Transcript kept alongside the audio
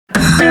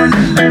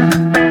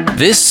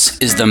This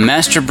is the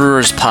Master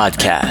Brewers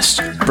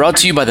Podcast, brought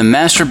to you by the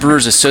Master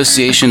Brewers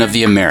Association of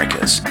the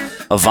Americas,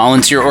 a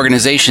volunteer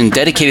organization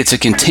dedicated to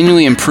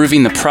continually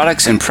improving the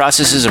products and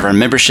processes of our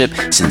membership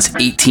since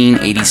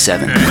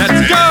 1887.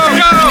 Let's go!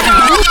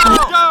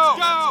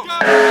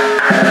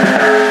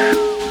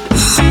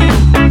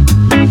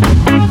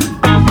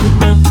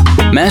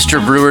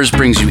 Master Brewers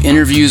brings you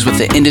interviews with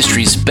the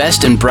industry's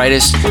best and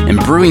brightest in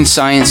brewing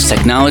science,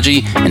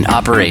 technology, and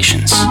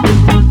operations.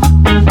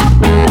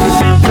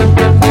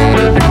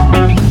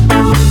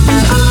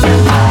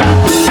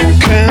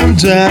 Calm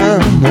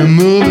down, I'm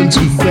moving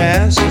too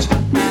fast.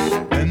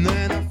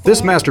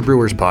 This Master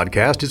Brewers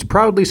podcast is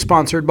proudly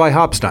sponsored by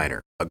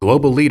Hopsteiner, a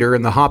global leader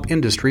in the hop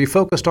industry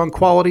focused on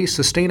quality,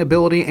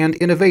 sustainability, and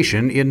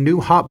innovation in new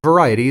hop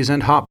varieties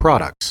and hop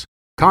products.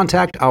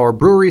 Contact our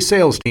brewery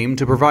sales team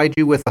to provide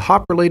you with the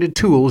hop-related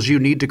tools you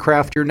need to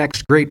craft your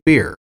next great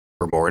beer.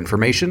 For more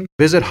information,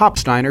 visit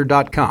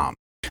hopsteiner.com.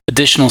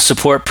 Additional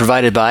support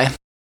provided by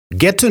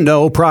Get to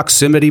know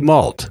Proximity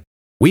Malt.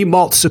 We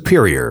malt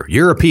superior,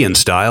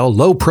 European-style,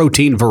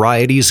 low-protein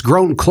varieties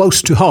grown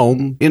close to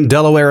home in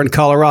Delaware and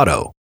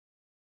Colorado.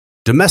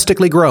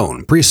 Domestically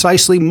grown,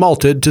 precisely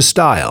malted to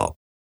style.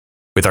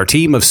 With our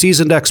team of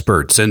seasoned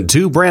experts and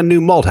 2 brand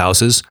new malt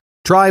houses,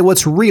 try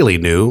what's really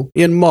new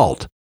in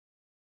malt.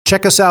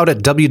 Check us out at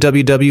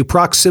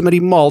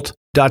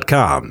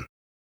www.proximitymalt.com.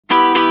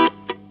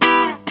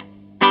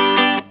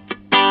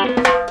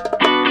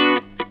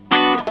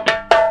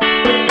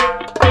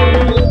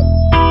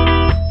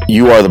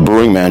 You are the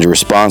brewing manager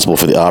responsible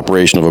for the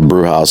operation of a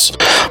brew house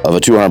of a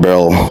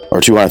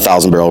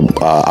 200,000 barrel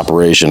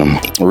operation.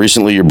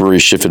 Recently, your brewery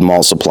shifted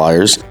malt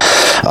suppliers.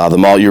 The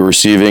malt you were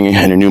receiving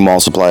and your new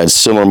malt supply had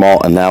similar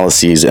malt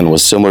analyses and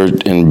was similar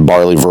in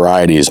barley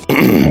varieties.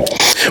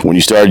 When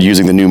you started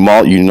using the new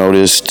malt, you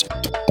noticed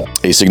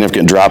a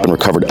significant drop in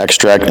recovered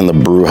extract in the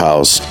brew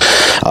house.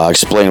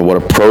 Explain what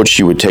approach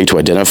you would take to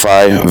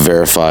identify,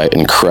 verify,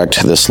 and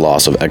correct this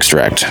loss of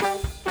extract.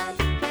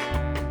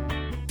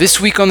 This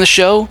week on the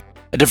show,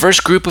 a diverse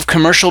group of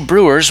commercial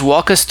brewers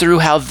walk us through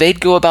how they'd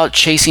go about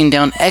chasing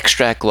down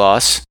extract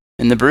loss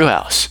in the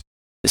brewhouse.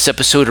 This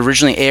episode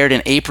originally aired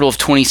in April of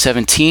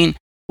 2017.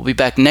 We'll be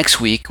back next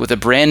week with a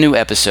brand new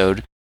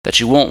episode that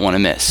you won't want to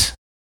miss.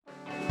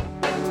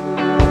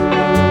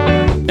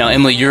 Now,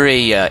 Emily, you're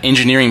a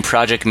engineering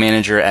project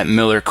manager at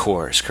Miller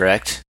Coors,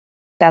 correct?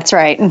 That's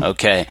right.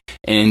 Okay.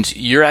 And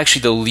you're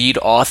actually the lead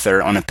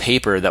author on a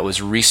paper that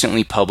was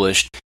recently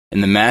published in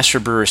the Master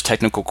Brewers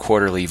Technical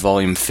Quarterly,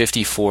 Volume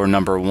 54,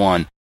 Number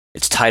 1.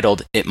 It's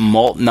titled, "It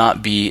Malt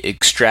Not Be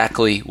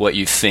Extractly What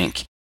You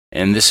Think."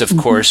 And this, of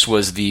course,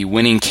 was the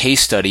winning case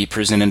study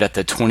presented at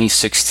the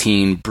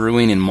 2016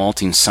 Brewing and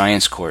Malting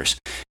Science course.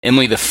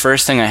 Emily, the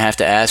first thing I have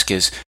to ask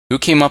is, who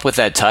came up with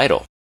that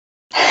title?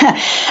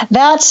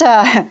 That's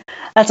a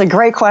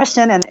great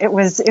question, and it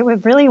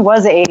really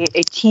was a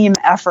team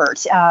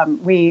effort.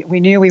 We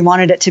knew we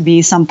wanted it to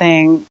be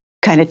something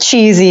kind of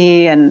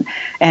cheesy and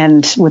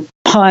with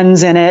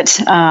puns in it.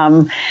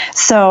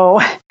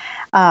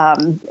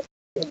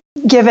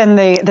 Given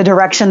the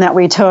direction that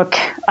we took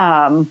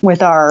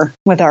with our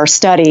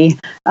study,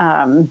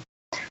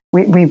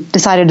 we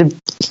decided to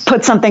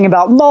put something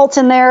about malt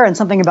in there and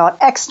something about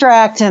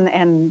extract,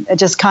 and it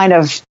just kind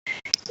of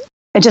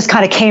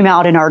came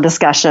out in our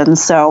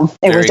discussions. So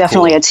it was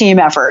definitely a team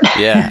effort.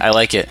 Yeah, I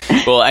like it.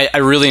 Well, I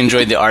really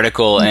enjoyed the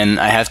article, and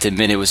I have to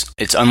admit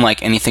it's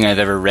unlike anything I've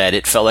ever read.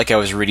 It felt like I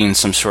was reading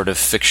some sort of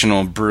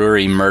fictional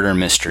brewery murder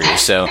mystery.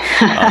 So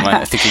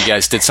I think you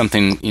guys did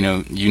something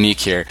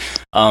unique here.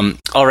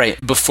 All right,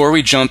 before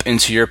we jump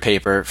into your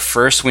paper,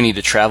 first we need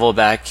to travel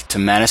back to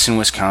Madison,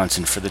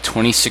 Wisconsin for the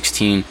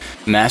 2016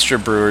 Master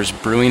Brewers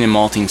Brewing and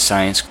Malting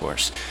Science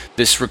course.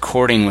 This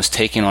recording was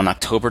taken on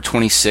October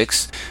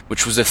 26th,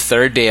 which was the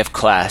third day of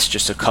class,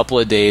 just a couple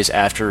of days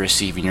after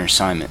receiving your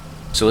assignment.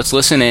 So let's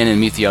listen in and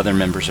meet the other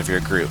members of your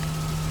group.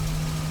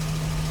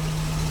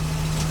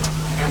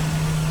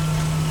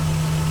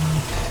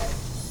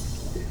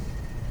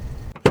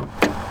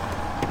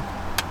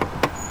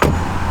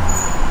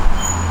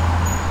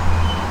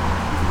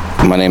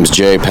 My name is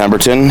Jay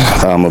Pemberton.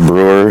 I'm a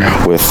brewer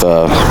with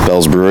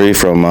Bell's Brewery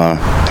from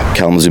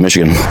Kalamazoo,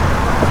 Michigan.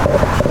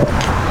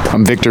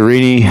 I'm Victor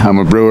Reedy. I'm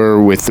a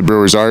brewer with the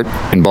Brewers Art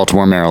in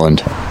Baltimore,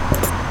 Maryland.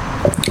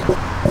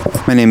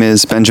 My name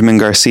is Benjamin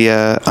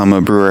Garcia. I'm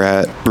a brewer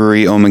at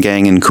Brewery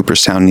Omegang in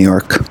Cooperstown, New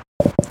York.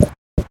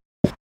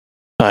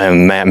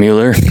 I'm Matt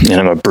Mueller, and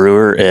I'm a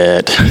brewer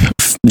at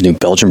New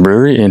Belgium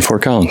Brewery in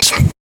Fort Collins.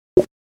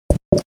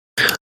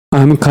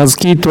 I'm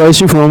Kazuki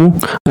Toishi from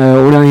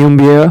Orion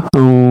Beer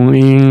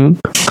in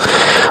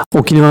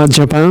Okinawa,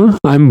 Japan.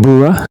 I'm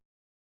brewer.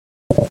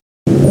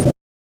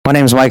 My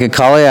name is Micah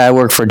Colley. I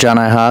work for John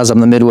I. Haas. I'm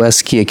the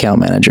Midwest Key Account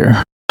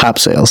Manager, Hop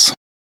Sales.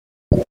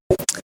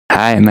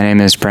 Hi, my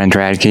name is Brent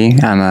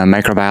Radke. I'm a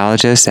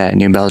microbiologist at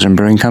New Belgium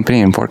Brewing Company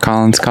in Fort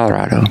Collins,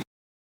 Colorado.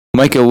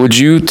 Micah, would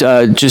you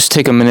just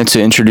take a minute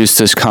to introduce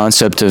this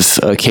concept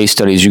of case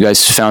studies? You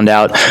guys found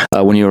out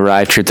when you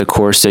arrived here at the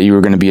course that you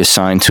were going to be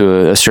assigned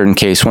to a certain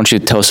case. Why don't you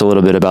tell us a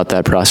little bit about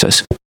that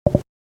process?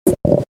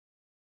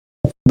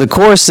 The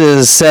course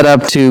is set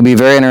up to be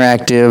very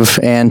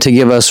interactive and to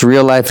give us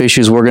real-life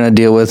issues we're going to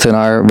deal with in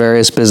our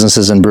various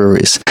businesses and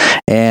breweries.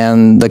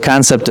 And the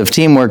concept of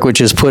teamwork, which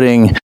is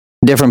putting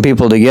different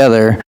people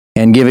together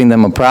and giving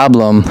them a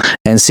problem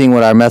and seeing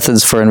what our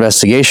methods for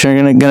investigation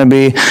are going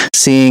to be,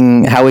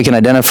 seeing how we can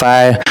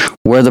identify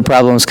where the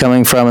problem is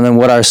coming from, and then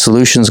what our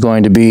solution is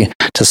going to be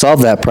to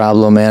solve that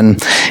problem.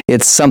 And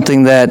it's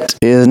something that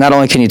is not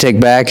only can you take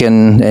back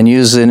and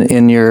use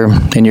in your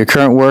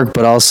current work,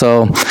 but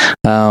also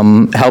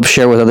help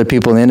share with other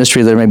people in the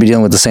industry that may be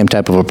dealing with the same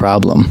type of a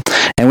problem.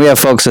 And we have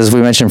folks, as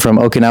we mentioned, from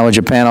Okinawa,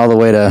 Japan, all the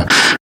way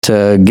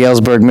to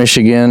Galesburg,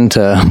 Michigan,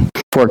 to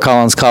Fort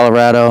Collins,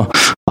 Colorado,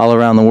 all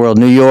around the world.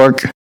 New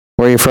York,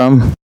 where are you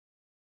from?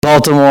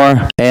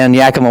 Baltimore, and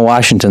Yakima,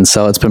 Washington.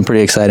 So it's been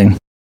pretty exciting.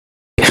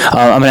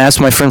 I'm going to ask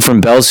my friend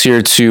from Bell's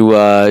here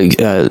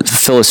to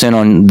fill us in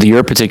on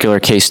your particular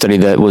case study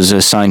that was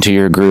assigned to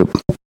your group.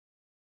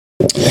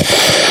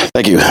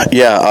 Thank you.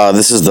 Yeah,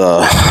 this is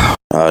the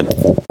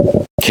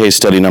case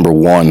study number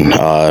 1.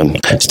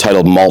 It's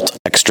titled Malt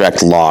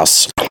Extract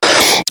Loss.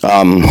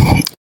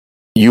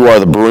 You are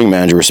the brewing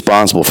manager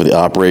responsible for the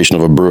operation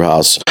of a brew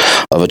house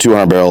of a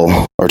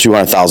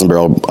 200,000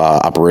 barrel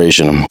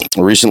operation.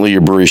 Recently,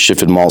 your brewery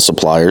shifted malt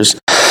suppliers.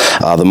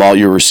 The malt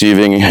you were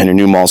receiving and your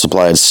new malt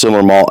supply had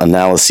similar malt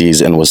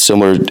analyses and was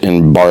similar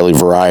in barley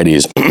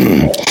varieties.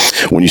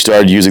 When you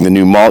started using the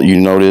new malt, you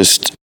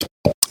noticed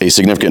a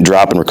significant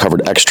drop in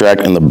recovered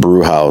extract in the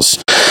brew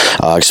house.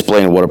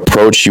 Explain what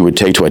approach you would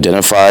take to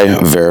identify,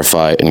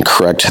 verify, and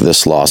correct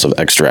this loss of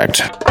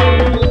extract.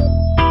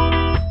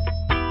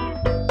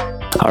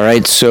 All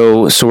right,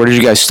 so where did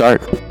you guys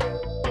start?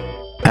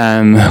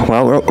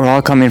 Well, we're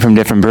all coming from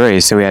different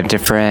breweries, so we have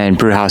different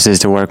brew houses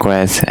to work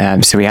with.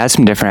 So we had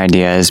some different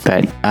ideas,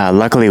 but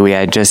luckily we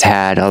had just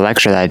had a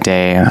lecture that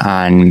day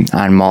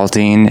on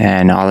malting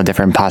and all the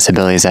different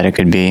possibilities that it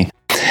could be.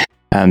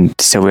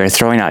 So we were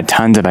throwing out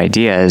tons of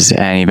ideas,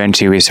 and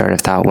eventually we sort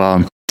of thought,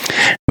 well,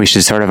 we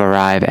should sort of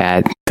arrive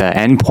at the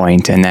end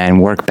point and then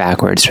work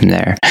backwards from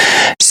there.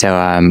 So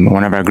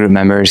one of our group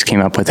members came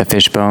up with a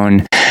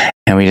fishbone,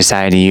 and we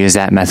decided to use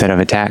that method of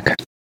attack.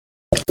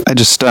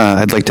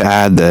 I'd like to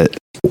add that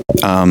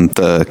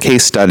the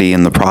case study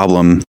and the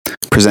problem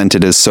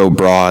presented is so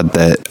broad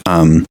that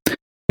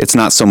it's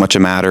not so much a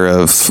matter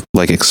of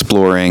like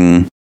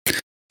exploring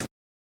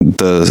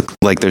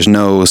there's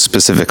no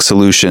specific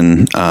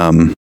solution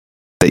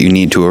that you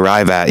need to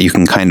arrive at. You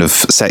can kind of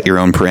set your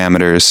own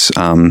parameters.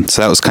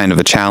 So that was kind of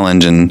a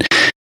challenge, and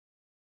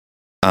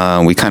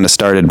we kind of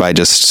started by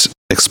just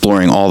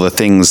exploring all the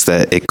things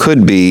that it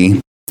could be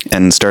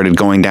and started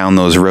going down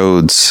those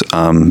roads,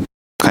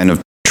 kind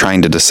of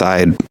trying to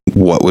decide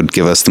what would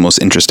give us the most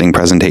interesting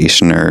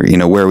presentation, or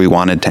where we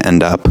wanted to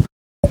end up.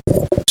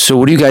 So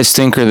what do you guys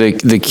think are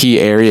the key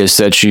areas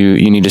that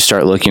you need to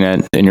start looking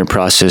at in your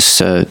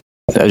process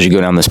as you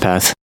go down this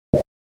path?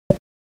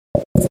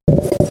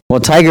 Well,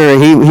 Tiger,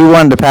 he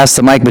wanted to pass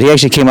the mic, but he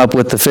actually came up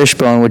with the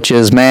fishbone, which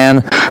is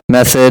man,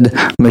 method,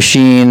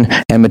 machine,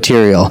 and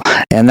material.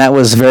 And that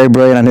was very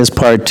brilliant on his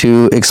part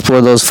to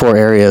explore those 4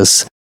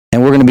 areas.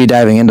 And we're going to be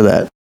diving into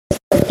that.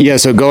 Yeah,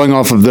 so going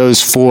off of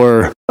those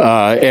 4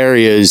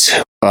 areas,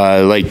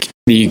 like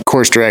the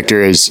course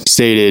director has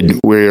stated,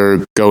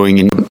 we're going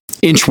an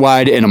inch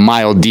wide and a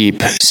mile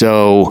deep.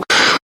 So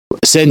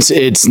since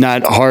it's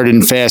not hard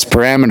and fast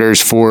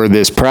parameters for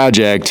this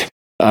project,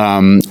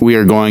 we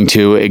are going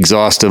to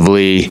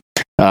exhaustively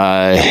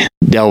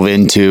delve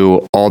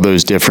into all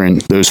those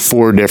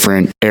 4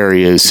 different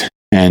areas,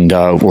 and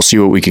we'll see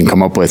what we can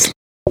come up with.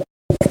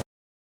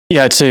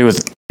 Yeah, I'd say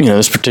with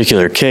this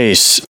particular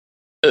case,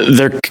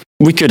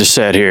 we could have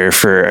sat here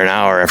for an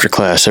hour after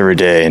class every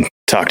day and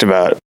talked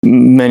about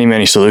many,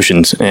 many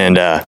solutions, and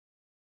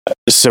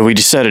so we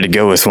decided to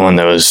go with one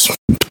that was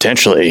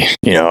potentially,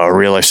 a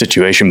real life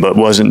situation, but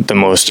wasn't the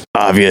most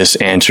obvious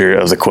answer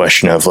of the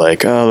question of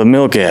the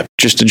mill gap,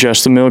 just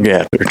adjust the mill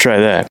gap or try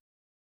that.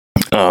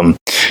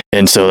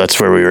 And so that's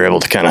where we were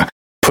able to kind of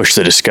push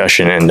the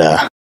discussion, and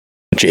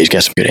Jay's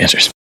got some good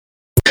answers.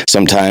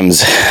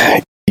 Sometimes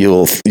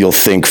you'll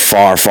think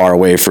far, far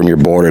away from your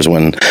borders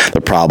when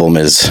the problem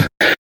is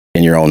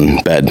in your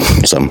own bed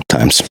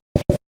sometimes.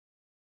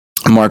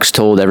 Mark's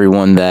told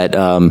everyone that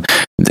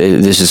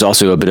this is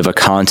also a bit of a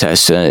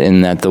contest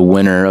in that the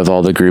winner of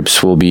all the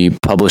groups will be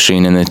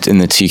publishing in the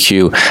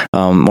TQ.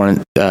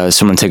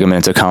 Someone take a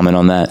minute to comment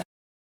on that.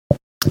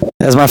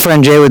 As my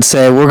friend Jay would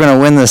say, we're going to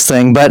win this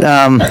thing, but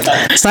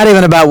it's not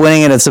even about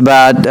winning it. It's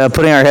about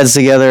putting our heads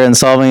together and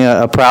solving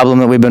a problem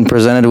that we've been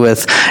presented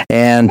with,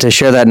 and to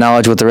share that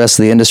knowledge with the rest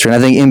of the industry.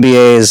 And I think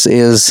MBA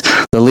is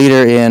the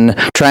leader in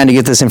trying to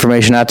get this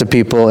information out to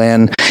people.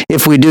 And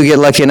if we do get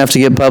lucky enough to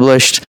get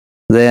published,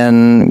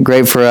 then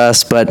great for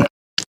us. But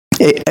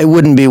it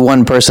wouldn't be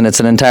one person. It's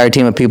an entire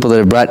team of people that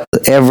have brought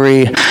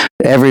every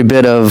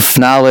bit of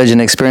knowledge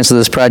and experience of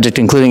this project,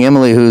 including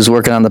Emily, who's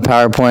working on the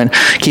PowerPoint,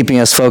 keeping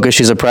us focused.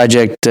 She's a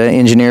project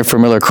engineer for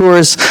Miller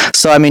Coors.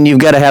 So, I mean, you've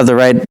got to have the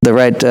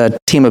right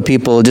team of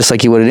people, just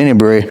like you would at any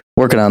brewery,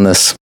 working on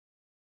this.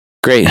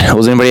 Great. Well,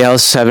 does anybody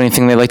else have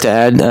anything they'd like to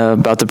add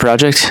about the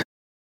project?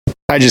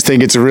 I just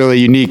think it's a really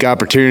unique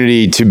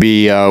opportunity to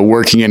be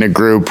working in a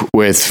group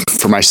with,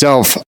 for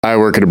myself, I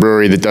work at a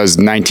brewery that does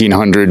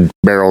 1,900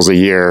 barrels a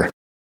year.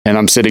 And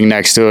I'm sitting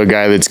next to a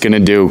guy that's going to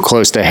do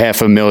close to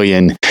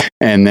 500,000.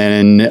 And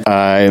then, up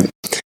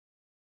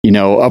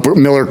at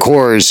Miller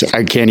Coors,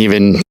 I can't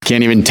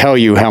even tell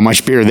you how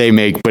much beer they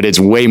make, but it's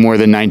way more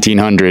than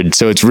 1,900.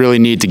 So it's really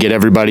neat to get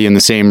everybody in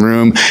the same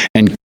room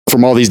and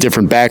from all these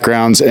different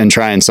backgrounds and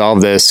try and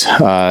solve this.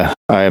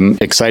 I'm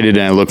excited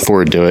and I look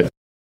forward to it.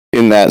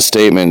 In that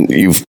statement,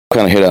 you've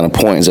kind of hit on a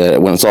point, is that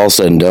when it's all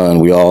said and done,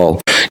 we all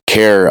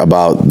care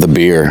about the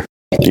beer.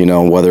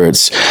 Whether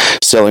it's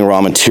selling raw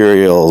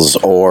materials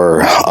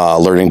or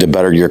learning to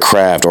better your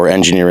craft or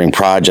engineering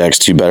projects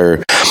to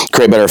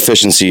create better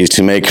efficiencies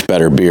to make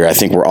better beer. I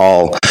think we're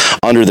all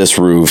under this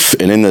roof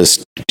and in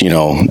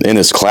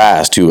this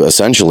class to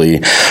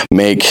essentially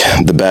make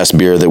the best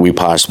beer that we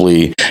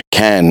possibly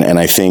can. And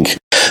I think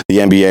the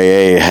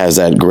MBAA has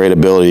that great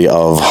ability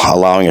of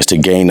allowing us to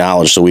gain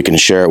knowledge so we can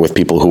share it with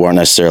people who aren't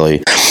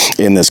necessarily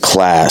in this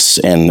class.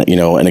 And,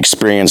 an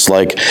experience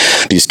like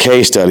these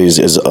case studies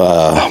is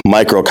a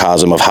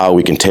microcosm of how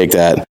we can take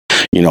that,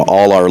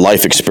 all our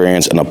life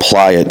experience and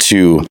apply it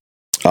to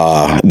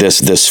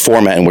this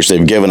format in which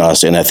they've given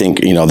us. And I think,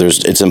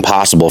 it's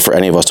impossible for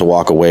any of us to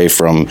walk away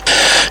from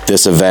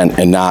this event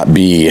and not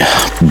be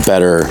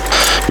better,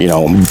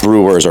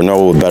 brewers or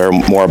know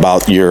more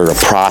about your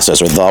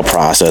process or the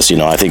process.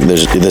 I think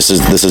this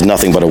is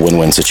nothing but a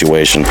win-win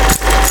situation.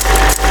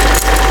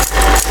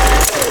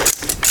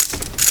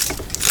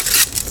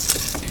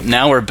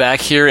 Now we're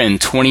back here in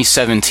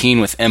 2017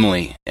 with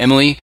Emily.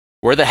 Emily,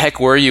 where the heck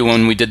were you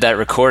when we did that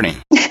recording?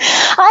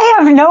 I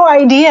have no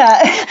idea.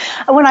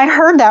 When I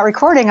heard that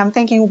recording, I'm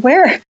thinking,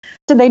 where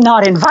did they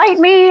not invite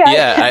me?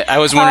 Yeah, I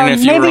was wondering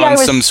if you were on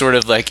some sort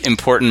of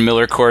important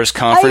Miller Coors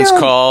conference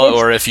call,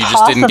 or if you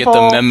just didn't get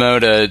the memo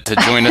to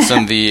join us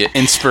in the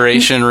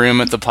inspiration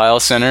room at the Pyle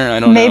Center. I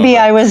don't know. Maybe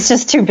I was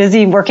just too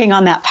busy working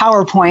on that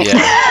PowerPoint.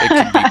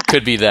 Yeah, it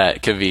could be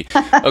that. Could be.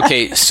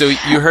 Okay, so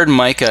you heard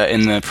Micah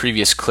in the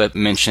previous clip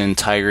mention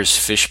Tiger's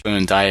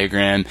fishbone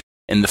diagram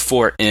and the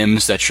 4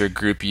 M's that your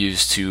group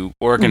used to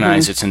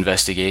organize its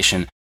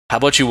investigation. How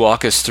about you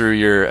walk us through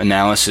your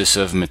analysis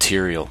of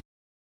material?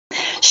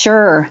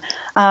 Sure.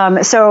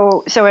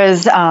 So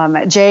as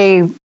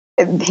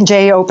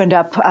Jay opened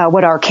up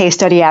what our case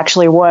study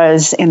actually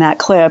was in that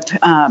clip,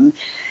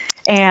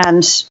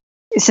 and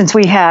since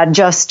we had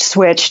just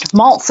switched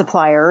malt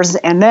suppliers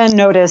and then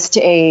noticed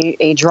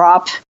a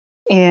drop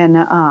in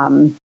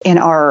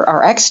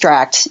our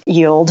extract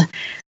yield,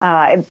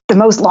 the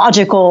most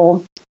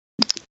logical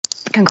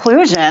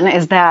conclusion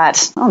is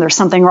that there's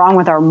something wrong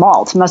with our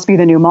malt. It must be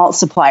the new malt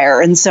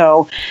supplier. And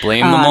so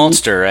blame the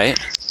maltster, right?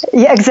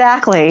 Yeah,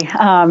 exactly.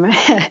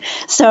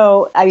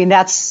 So I mean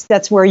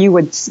that's where you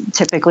would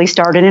typically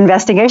start an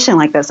investigation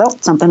like this.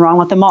 Something wrong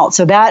with the malt.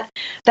 So that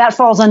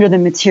falls under the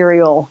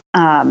material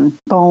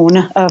bone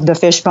of the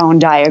fishbone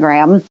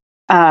diagram.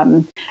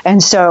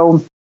 And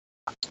so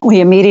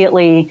we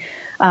immediately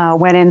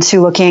went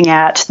into looking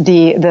at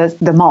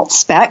the malt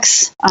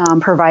specs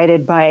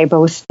provided by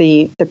both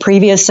the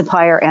previous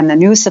supplier and the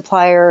new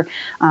supplier,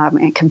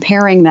 and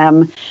comparing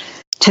them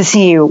to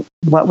see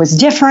what was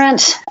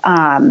different,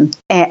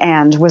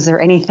 and was there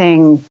any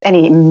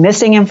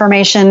missing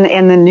information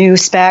in the new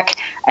spec.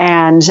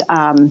 And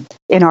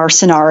in our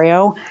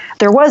scenario,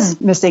 there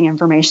was missing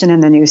information in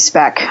the new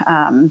spec.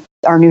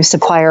 Our new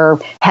supplier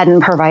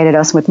hadn't provided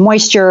us with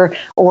moisture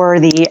or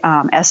the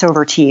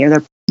S/T,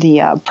 or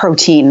the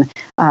protein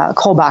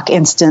Kolbach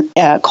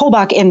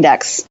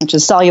index, which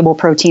is soluble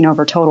protein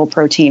over total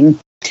protein.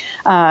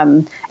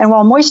 And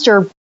while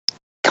moisture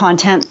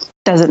content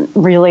doesn't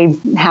really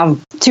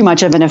have too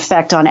much of an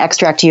effect on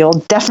extract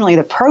yield, definitely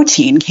the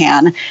protein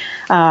can.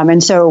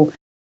 And so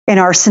in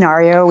our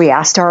scenario, we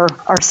asked our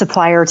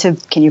supplier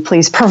can you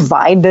please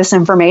provide this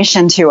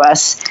information to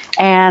us?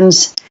 And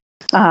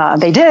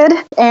they did,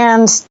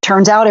 and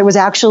turns out it was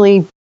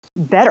actually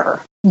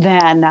better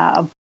than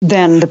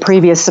the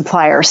previous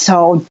supplier.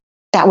 So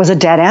that was a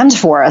dead end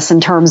for us in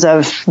terms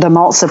of the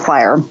malt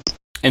supplier.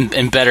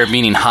 And better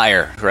meaning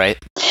higher, right?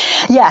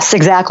 Yes,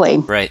 exactly.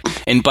 Right.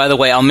 And by the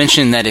way, I'll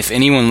mention that if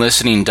anyone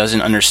listening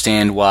doesn't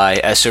understand why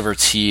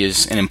S/T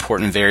is an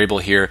important variable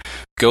here,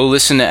 go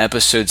listen to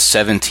episode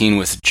 17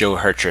 with Joe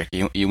Hertrick.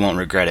 You won't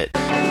regret it.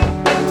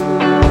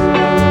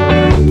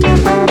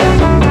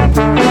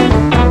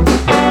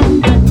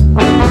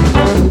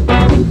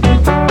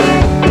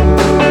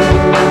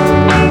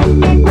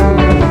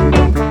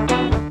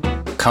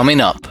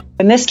 Coming up,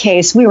 In this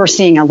case, we were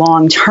seeing a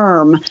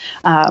long-term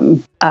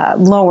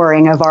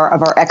lowering of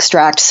our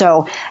extract,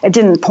 so it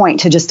didn't point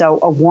to just a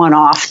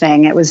one-off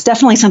thing. It was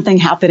definitely something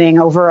happening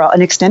over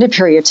an extended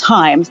period of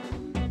time.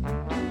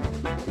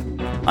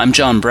 I'm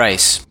John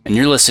Bryce, and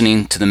you're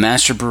listening to the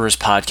Master Brewers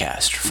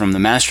Podcast from the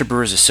Master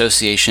Brewers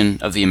Association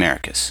of the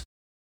Americas.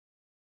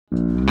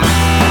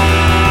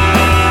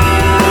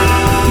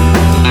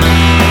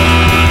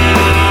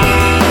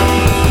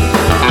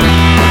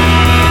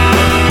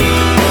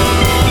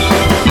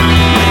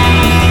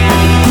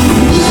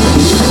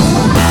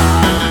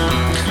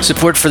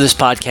 Support for this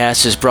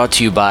podcast is brought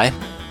to you by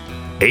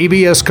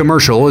ABS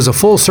Commercial is a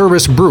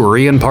full-service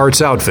brewery and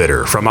parts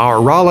outfitter. From our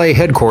Raleigh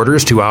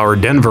headquarters to our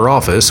Denver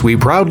office, we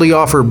proudly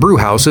offer brew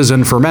houses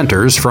and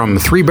fermenters from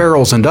 3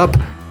 barrels and up,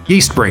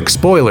 yeast brinks,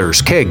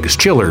 boilers, kegs,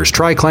 chillers,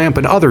 tri-clamp,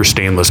 and other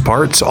stainless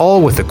parts,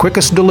 all with the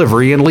quickest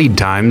delivery and lead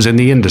times in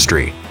the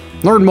industry.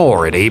 Learn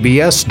more at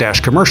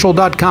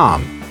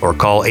abs-commercial.com or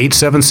call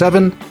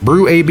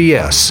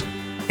 877-BREW-ABS.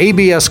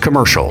 ABS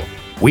Commercial.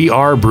 We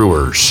are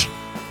brewers.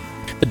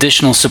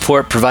 Additional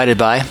support provided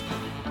by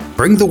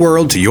Bring the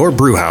world to your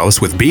brewhouse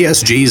with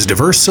BSG's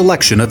diverse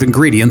selection of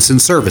ingredients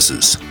and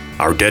services.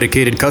 Our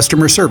dedicated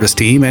customer service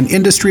team and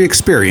industry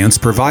experience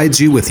provides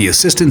you with the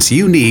assistance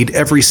you need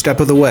every step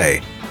of the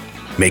way.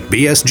 Make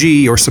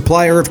BSG your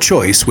supplier of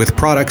choice with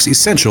products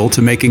essential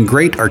to making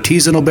great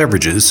artisanal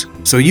beverages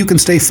so you can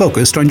stay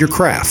focused on your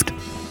craft.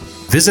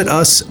 Visit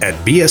us at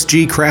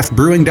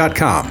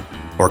bsgcraftbrewing.com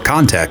or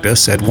contact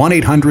us at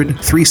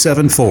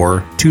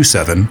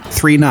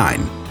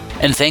 1-800-374-2739.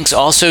 And thanks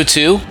also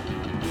to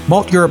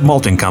Malt Europe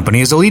Malting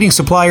Company is a leading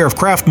supplier of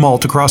craft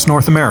malt across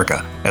North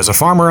America. As a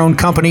farmer-owned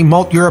company,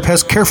 Malt Europe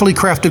has carefully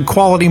crafted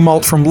quality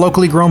malt from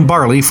locally grown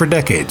barley for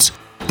decades.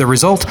 The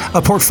result?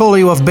 A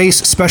portfolio of base,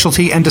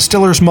 specialty, and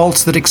distillers'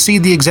 malts that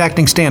exceed the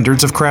exacting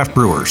standards of craft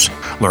brewers.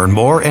 Learn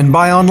more and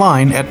buy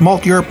online at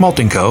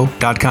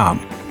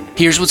malteuropemaltingco.com.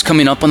 Here's what's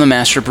coming up on the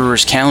Master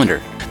Brewers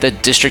calendar. The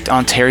District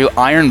Ontario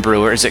Iron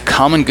Brewer is at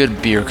Common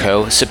Good Beer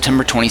Co.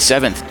 September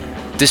 27th.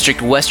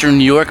 District Western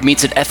New York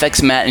meets at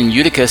FX Matt in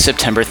Utica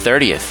September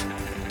 30th.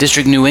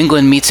 District New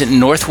England meets at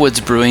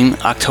Northwoods Brewing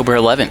October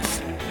 11th.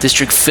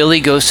 District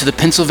Philly goes to the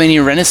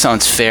Pennsylvania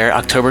Renaissance Fair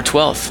October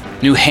 12th.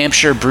 New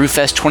Hampshire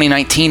Brewfest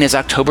 2019 is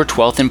October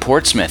 12th in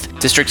Portsmouth.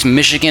 Districts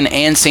Michigan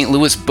and St.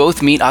 Louis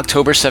both meet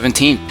October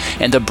 17th.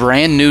 And the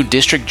brand new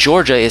District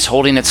Georgia is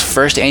holding its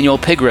first annual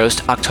pig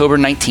roast October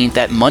 19th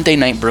at Monday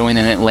Night Brewing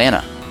in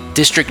Atlanta.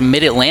 District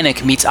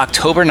Mid-Atlantic meets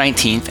October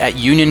 19th at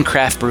Union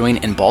Craft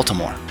Brewing in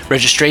Baltimore.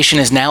 Registration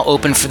is now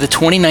open for the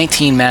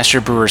 2019 Master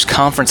Brewers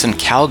Conference in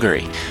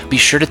Calgary. Be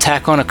sure to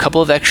tack on a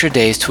couple of extra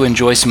days to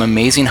enjoy some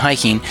amazing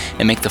hiking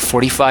and make the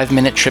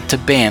 45-minute trip to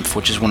Banff,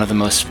 which is one of the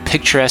most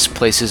picturesque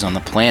places on the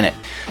planet.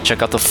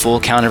 Check out the full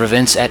calendar of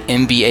events at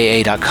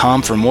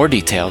mbaa.com for more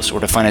details or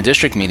to find a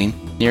district meeting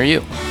near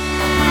you.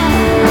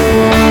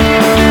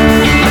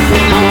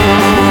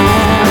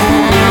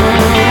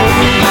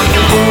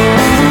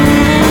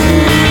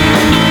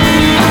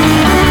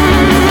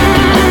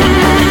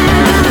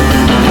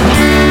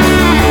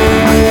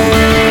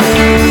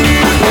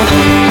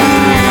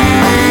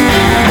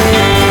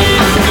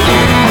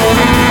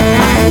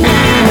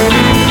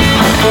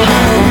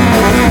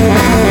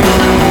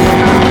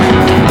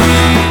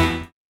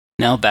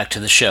 Now back to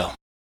the show.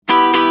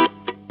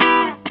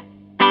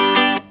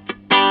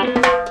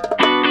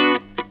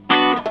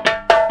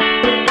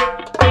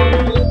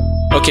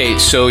 Okay,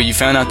 so you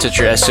found out that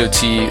your S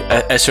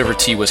over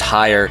T was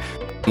higher.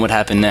 What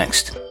happened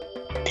next?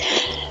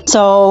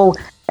 So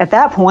at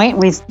that point,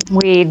 we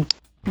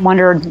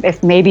wondered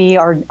if maybe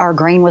our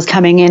grain was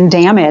coming in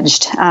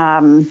damaged.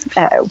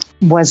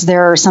 Was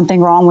there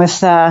something wrong with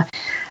the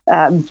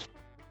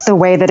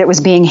way that it was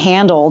being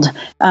handled?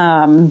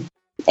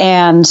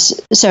 And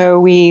so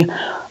we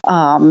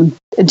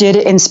did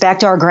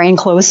inspect our grain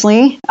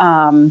closely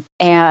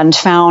and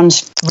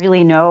found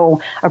really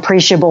no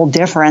appreciable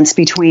difference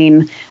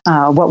between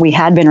what we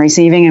had been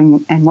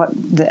receiving and what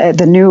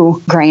the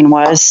new grain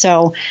was.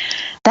 So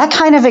that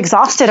kind of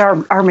exhausted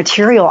our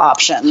material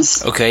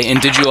options. Okay,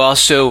 and did you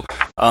also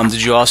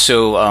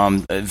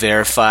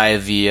verify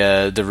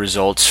the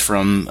results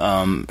from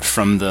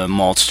the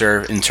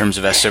maltster in terms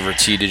of S over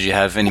T? Did you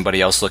have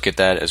anybody else look at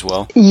that as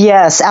well?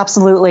 Yes,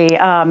 absolutely,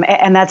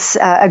 and that's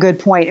a good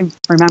point.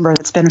 Remember,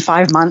 it's been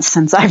 5 months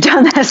since I've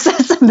done this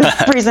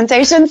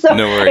presentation, so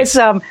no worries.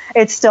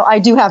 It's still, I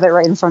do have it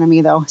right in front of me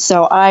though.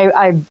 So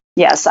I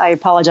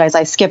apologize,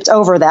 I skipped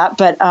over that,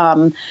 but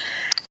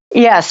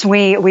yes,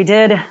 we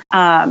did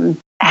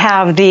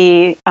have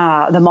the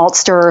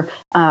maltster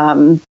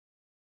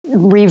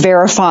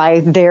re-verify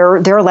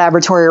their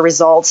laboratory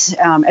results,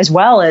 as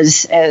well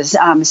as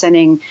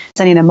sending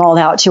the malt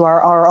out to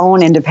our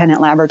own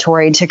independent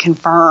laboratory to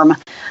confirm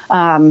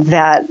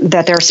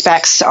that their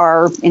specs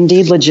are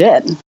indeed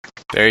legit.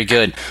 Very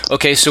good.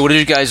 Okay, so what did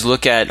you guys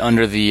look at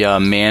under the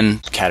man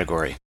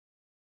category?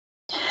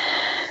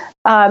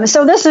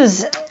 So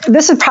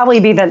this would probably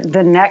be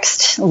the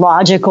next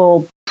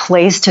logical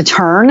place to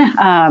turn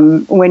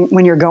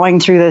when you're going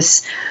through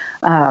this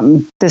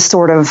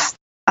sort of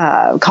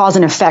cause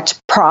and effect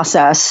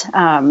process.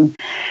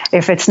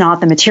 If it's not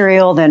the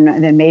material,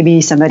 then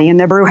maybe somebody in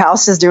the brew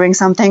house is doing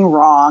something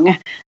wrong.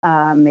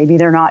 Maybe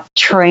they're not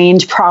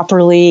trained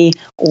properly,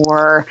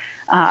 or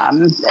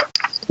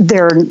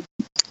they're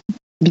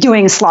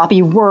doing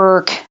sloppy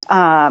work,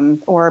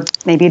 or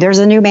maybe there's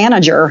a new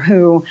manager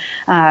who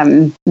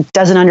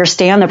doesn't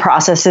understand the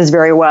processes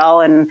very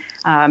well and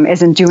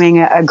isn't doing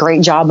a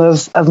great job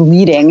of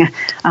leading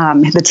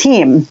the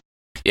team.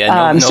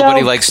 Yeah,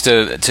 nobody likes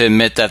to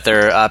admit that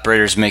their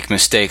operators make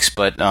mistakes,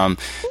 but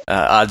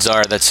odds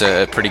are that's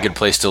a pretty good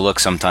place to look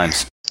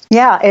sometimes.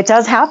 Yeah, it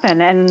does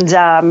happen, and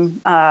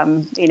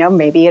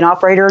maybe an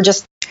operator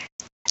just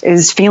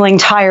is feeling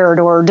tired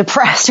or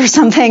depressed or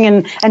something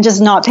and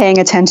just not paying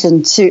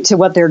attention to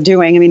what they're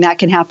doing. I mean, that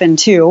can happen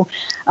too.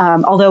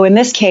 Although in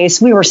this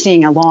case, we were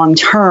seeing a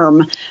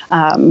long-term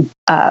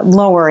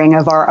lowering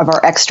of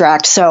our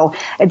extract. So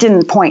it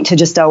didn't point to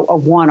just a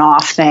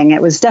one-off thing.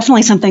 It was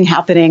definitely something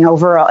happening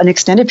over an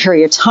extended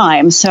period of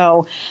time.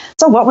 So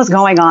what was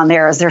going on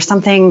there? Is there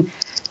something,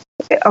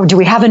 or do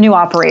we have a new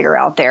operator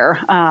out there?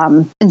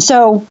 And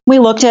so we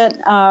looked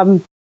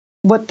at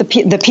what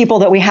the people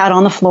that we had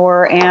on the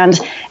floor, and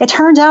it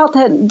turned out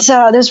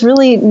that there's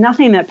really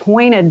nothing that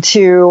pointed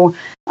to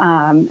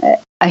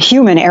a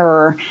human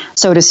error,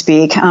 so to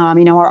speak.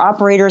 Our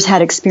operators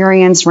had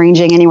experience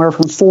ranging anywhere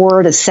from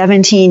 4 to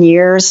 17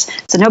 years,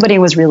 so nobody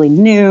was really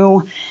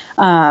new.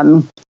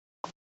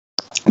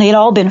 They had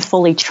all been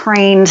fully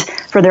trained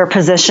for their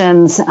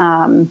positions,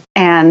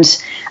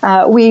 and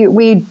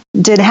we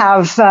did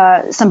have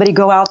somebody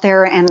go out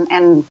there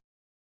and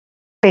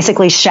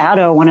basically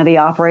shadow one of the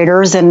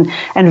operators and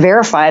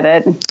verify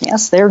that,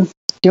 yes, they're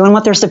doing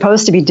what they're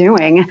supposed to be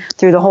doing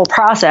through the whole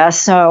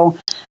process. So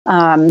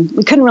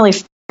we couldn't really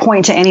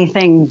point to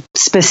anything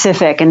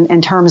specific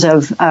in terms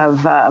of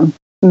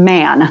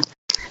man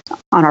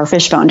on our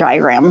fishbone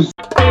diagram.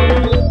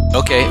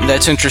 Okay,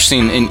 that's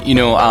interesting. And,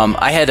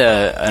 I had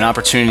an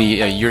opportunity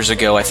years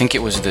ago, I think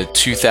it was the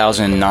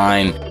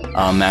 2009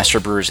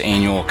 Master Brewers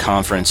Annual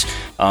Conference,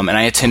 and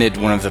I attended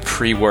one of the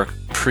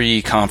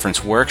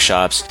pre-conference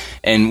workshops,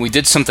 and we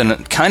did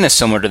something kind of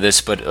similar to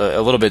this, but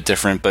a little bit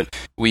different. But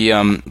we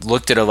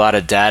looked at a lot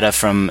of data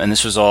and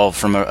this was all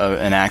from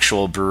an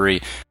actual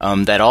brewery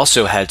that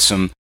also had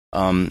some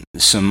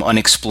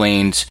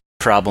unexplained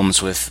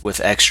problems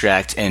with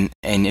extract. And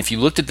if you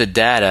looked at the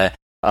data,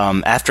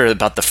 after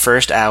about the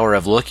first hour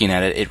of looking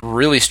at it, it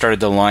really started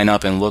to line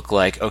up and look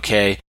like,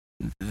 okay,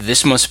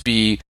 this must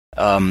be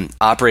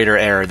operator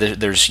error.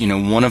 There's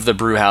one of the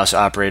brew house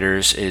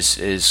operators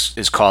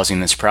is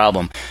causing this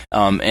problem.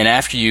 And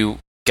after you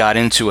got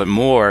into it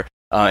more,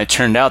 it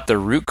turned out the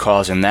root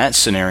cause in that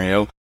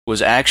scenario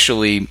was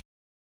actually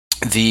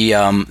they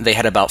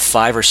had about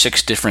 5 or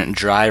 6 different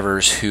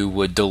drivers who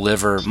would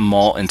deliver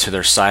malt into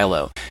their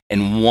silo,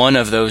 and one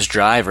of those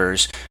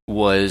drivers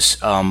was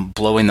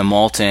blowing the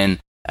malt in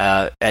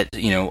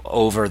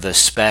over the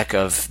spec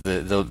of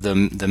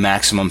the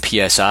maximum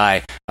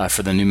PSI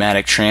for the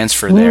pneumatic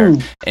transfer there,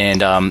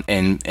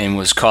 and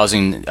was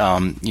causing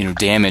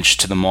damage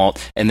to the malt,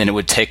 and then it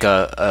would take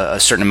a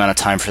certain amount of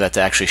time for that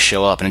to actually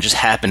show up, and it just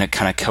happened to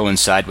kind of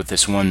coincide with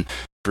this one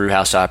brew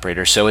house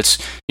operator. So it's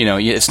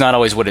it's not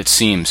always what it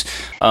seems.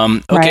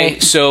 Okay,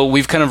 right. So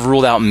we've kind of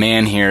ruled out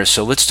man here,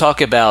 so let's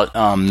talk about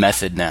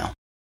method now.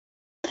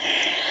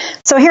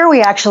 So here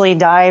we actually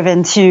dive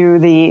into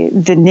the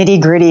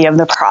nitty-gritty of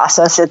the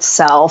process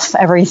itself,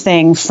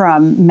 everything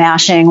from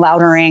mashing,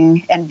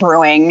 lautering, and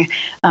brewing,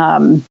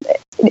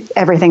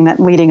 everything that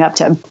leading up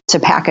to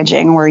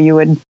packaging, where you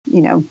would,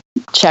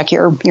 check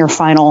your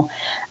final,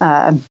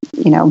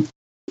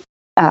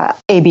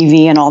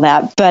 ABV and all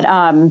that. But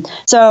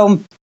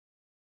so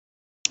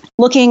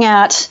looking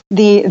at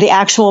the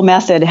actual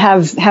method,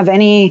 have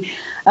any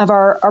of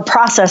our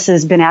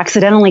processes been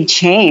accidentally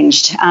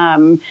changed?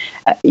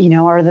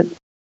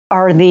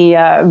 Are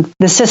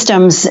the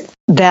systems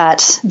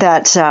that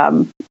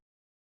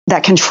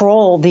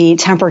control the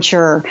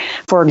temperature,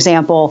 for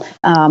example,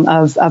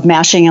 of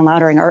mashing and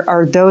lautering,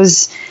 are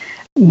those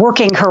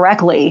working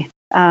correctly?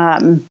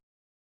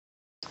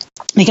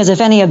 Because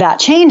if any of that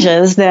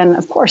changes, then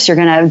of course you're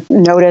going to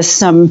notice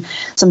some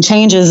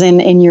changes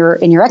in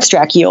your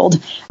extract yield,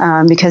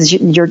 because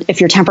if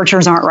your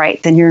temperatures aren't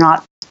right, then you're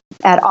not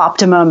at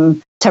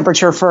optimum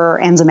temperature for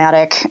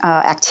enzymatic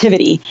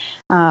activity.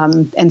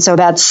 And so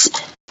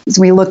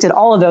we looked at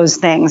all of those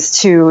things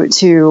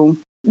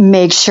to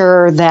make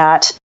sure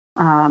that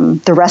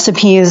the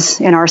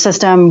recipes in our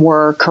system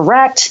were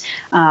correct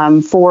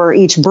for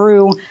each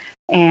brew,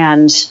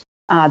 and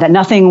that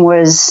nothing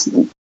was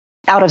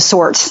out of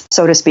sorts,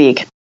 so to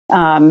speak.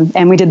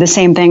 And we did the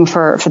same thing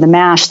for the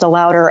mash, the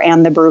lauter,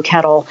 and the brew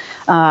kettle,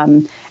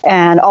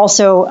 and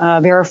also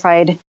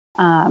verified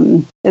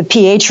the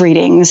pH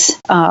readings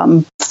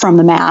from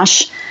the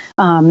mash,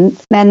 and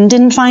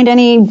didn't find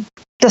any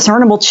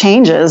discernible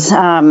changes.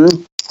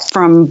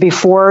 from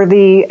before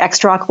the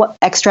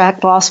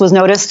extract loss was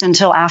noticed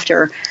until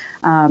after.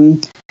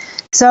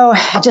 So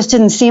it just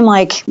didn't seem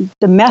like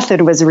the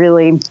method was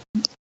really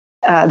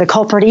the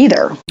culprit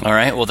either. All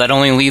right. Well, that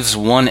only leaves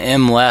one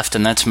M left,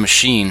 and that's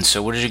machine.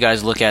 So what did you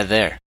guys look at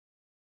there?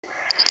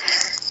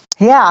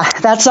 Yeah,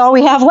 that's all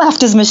we have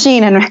left is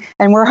machine,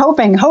 and we're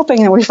hoping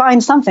that we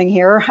find something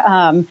here.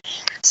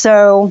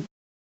 So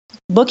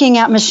looking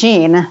at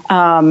machine,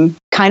 kind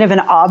of an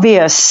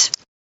obvious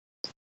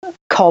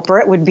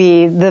culprit would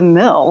be the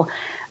mill.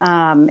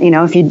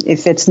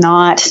 If it's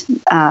not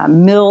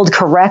milled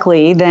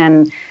correctly,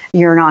 then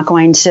you're not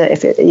going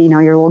to,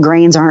 your little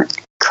grains aren't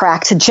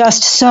cracked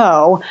just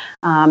so,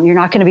 you're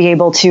not going to be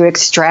able to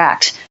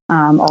extract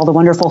all the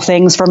wonderful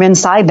things from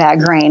inside that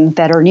grain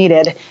that are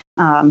needed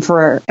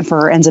for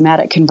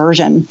enzymatic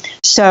conversion.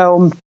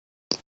 So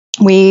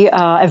we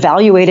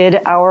evaluated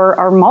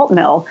our malt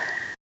mill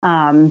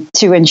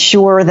to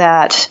ensure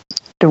that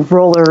the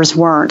rollers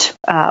weren't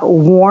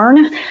worn.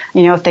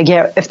 If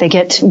they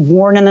get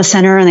worn in the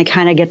center and they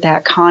kind of get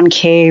that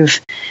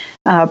concave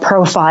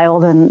profile,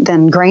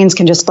 then grains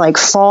can just like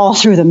fall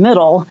through the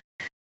middle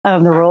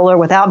of the roller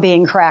without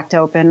being cracked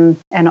open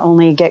and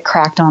only get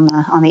cracked on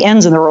the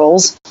ends of the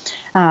rolls.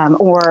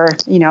 Or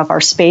if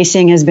our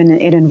spacing has been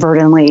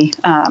inadvertently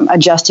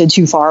adjusted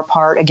too far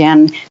apart,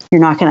 again,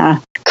 you're not going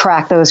to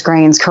crack those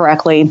grains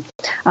correctly.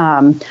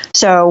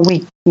 So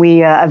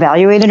we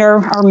evaluated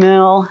our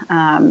mill,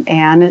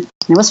 and it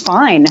was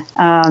fine.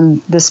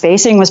 The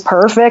spacing was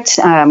perfect.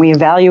 We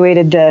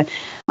evaluated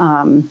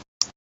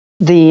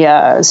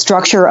the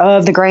structure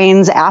of the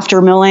grains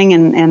after milling,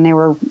 and they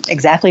were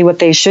exactly what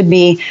they should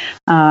be.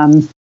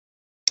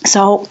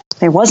 So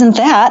there wasn't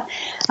that.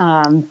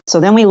 So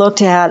then we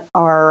looked at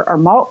our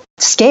malt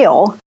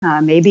scale.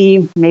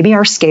 Maybe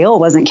our scale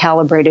wasn't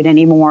calibrated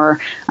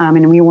anymore,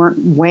 and we weren't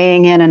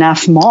weighing in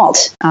enough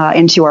malt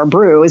into our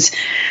brews.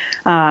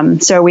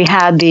 So we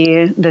had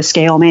the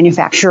scale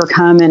manufacturer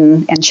come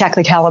and check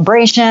the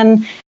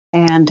calibration,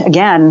 and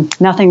again,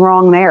 nothing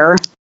wrong there.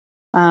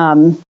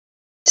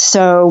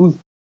 So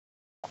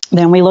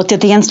then we looked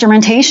at the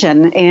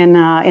instrumentation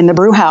in the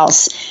brew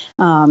house.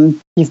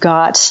 You've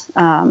got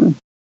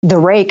the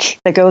rake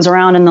that goes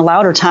around in the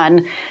lauter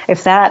tun.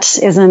 If that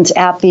isn't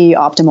at the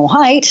optimal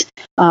height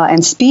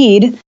and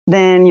speed,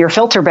 then your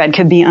filter bed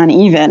could be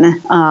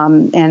uneven,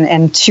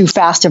 and too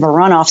fast of a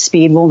runoff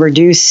speed will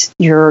reduce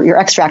your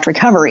extract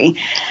recovery.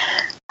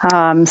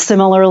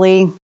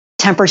 Similarly,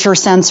 temperature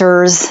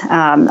sensors,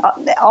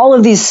 all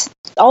of the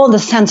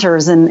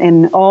sensors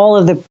in all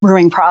of the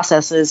brewing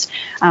processes,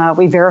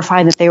 we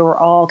verified that they were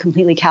all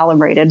completely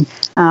calibrated,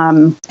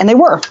 and they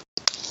were.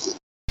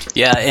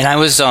 Yeah, and I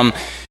was,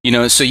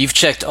 so you've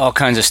checked all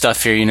kinds of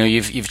stuff here.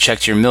 You've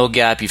checked your mill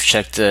gap, you've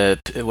checked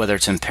whether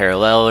it's in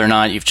parallel or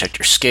not, you've checked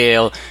your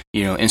scale,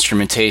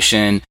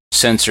 instrumentation,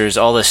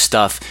 sensors, all this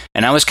stuff.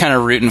 And I was kind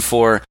of rooting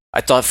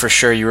I thought for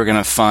sure you were going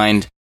to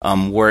find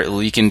wort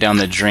leaking down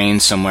the drain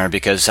somewhere,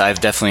 because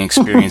I've definitely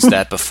experienced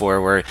that before,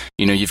 where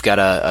you've got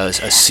a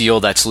seal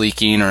that's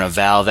leaking, or a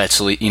valve that's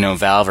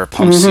valve or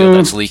pump seal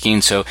that's leaking.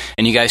 So,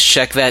 and you guys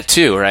check that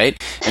too,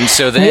 right? And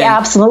so then we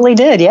absolutely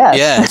did, yes.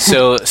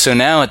 Yeah. So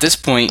now at this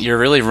point, you're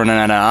really running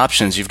out of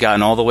options. You've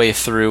gotten all the way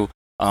through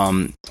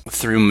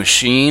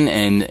machine,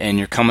 and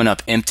you're coming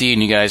up empty.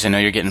 And you guys, I know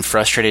you're getting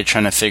frustrated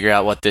trying to figure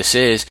out what this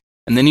is.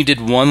 And then you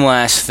did one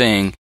last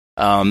thing.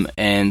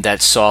 And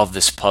that solved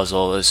this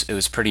puzzle. It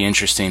was pretty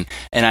interesting.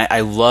 And I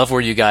love where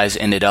you guys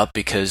ended up,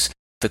 because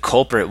the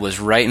culprit was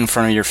right in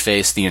front of your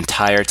face the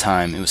entire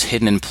time. It was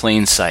hidden in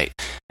plain sight.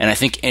 And I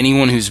think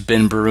anyone who's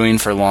been brewing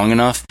for long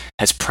enough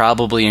has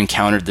probably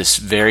encountered this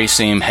very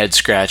same head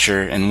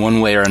scratcher in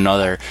one way or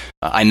another.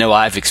 I know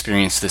I've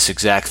experienced this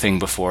exact thing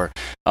before.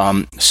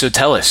 So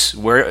tell us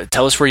where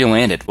you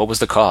landed. What was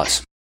the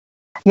cause?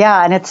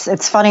 Yeah, and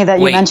it's funny that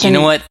you mentioned... You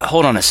know what?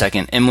 Hold on a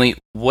second. Emily,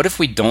 what if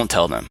we don't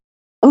tell them?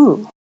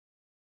 Ooh,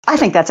 I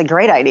think that's a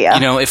great idea.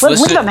 If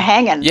leave them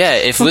hanging. Yeah,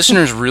 if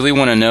listeners really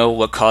want to know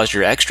what caused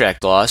your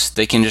extract loss,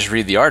 they can just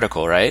read the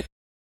article, right?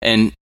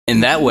 And in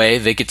that way,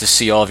 they get to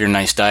see all of your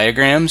nice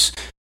diagrams.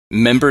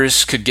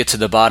 Members could get to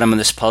the bottom of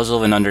this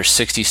puzzle in under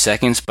 60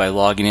 seconds by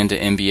logging into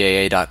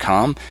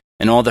mbaa.com.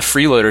 And all the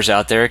freeloaders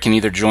out there can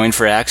either join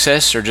for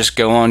access or just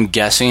go on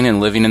guessing and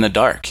living in the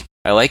dark.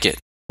 I like it.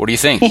 What do you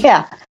think?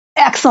 Yeah.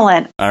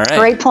 Excellent. All right.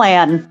 Great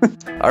plan.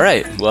 All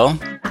right. Well,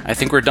 I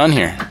think we're done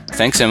here.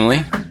 Thanks,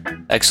 Emily.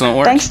 Excellent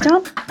work.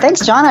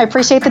 Thanks, John. I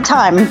appreciate the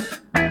time.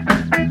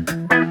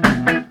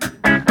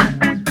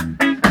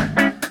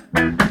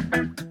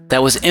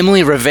 That was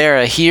Emily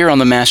Rivera here on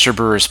the Master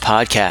Brewers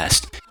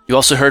podcast. You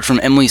also heard from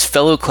Emily's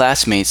fellow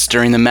classmates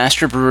during the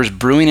Master Brewers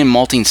Brewing and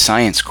Malting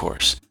Science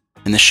course.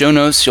 In the show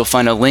notes, you'll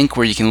find a link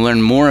where you can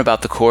learn more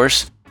about the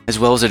course, as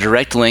well as a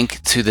direct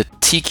link to the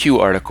TQ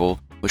article,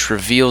 which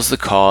reveals the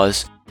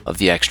cause of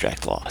the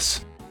extract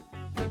loss.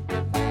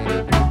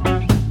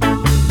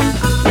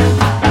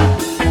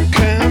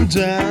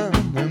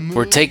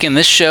 We're taking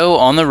this show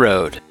on the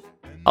road.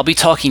 I'll be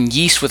talking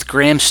yeast with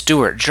Graham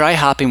Stewart, dry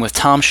hopping with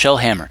Tom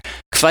Shellhammer,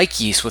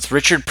 Fike Yeast with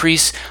Richard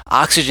Priest,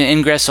 oxygen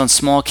ingress on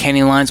small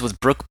candy lines with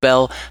Brooke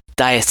Bell,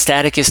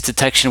 diastaticus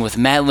detection with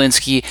Matt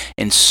Linsky,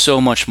 and so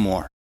much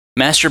more.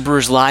 Master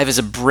Brewers Live is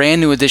a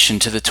brand new addition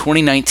to the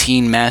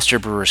 2019 Master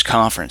Brewers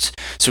Conference.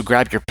 So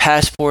grab your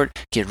passport,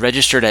 get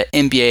registered at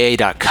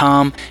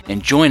mbaa.com,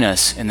 and join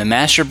us in the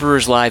Master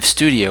Brewers Live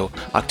studio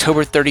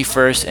October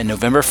 31st and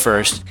November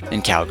 1st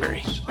in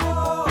Calgary.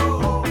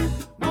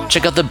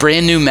 Check out the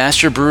brand new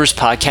Master Brewers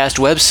Podcast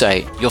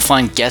website. You'll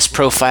find guest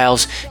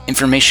profiles,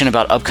 information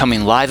about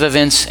upcoming live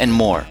events, and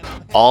more,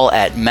 all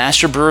at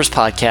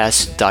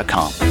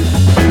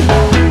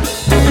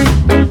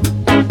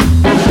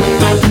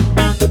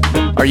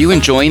masterbrewerspodcast.com. Are you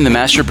enjoying the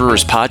Master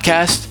Brewers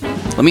Podcast?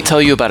 Let me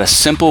tell you about a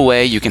simple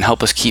way you can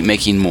help us keep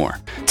making more.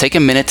 Take a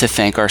minute to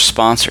thank our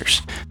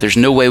sponsors. There's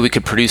no way we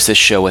could produce this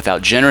show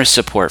without generous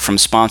support from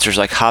sponsors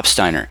like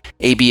Hopsteiner,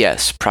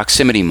 ABS,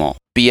 Proximity Malt,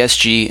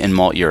 BSG, and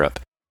Malt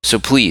Europe. So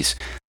please,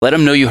 let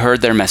them know you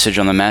heard their message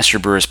on the Master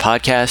Brewers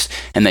Podcast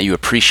and that you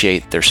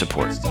appreciate their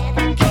support.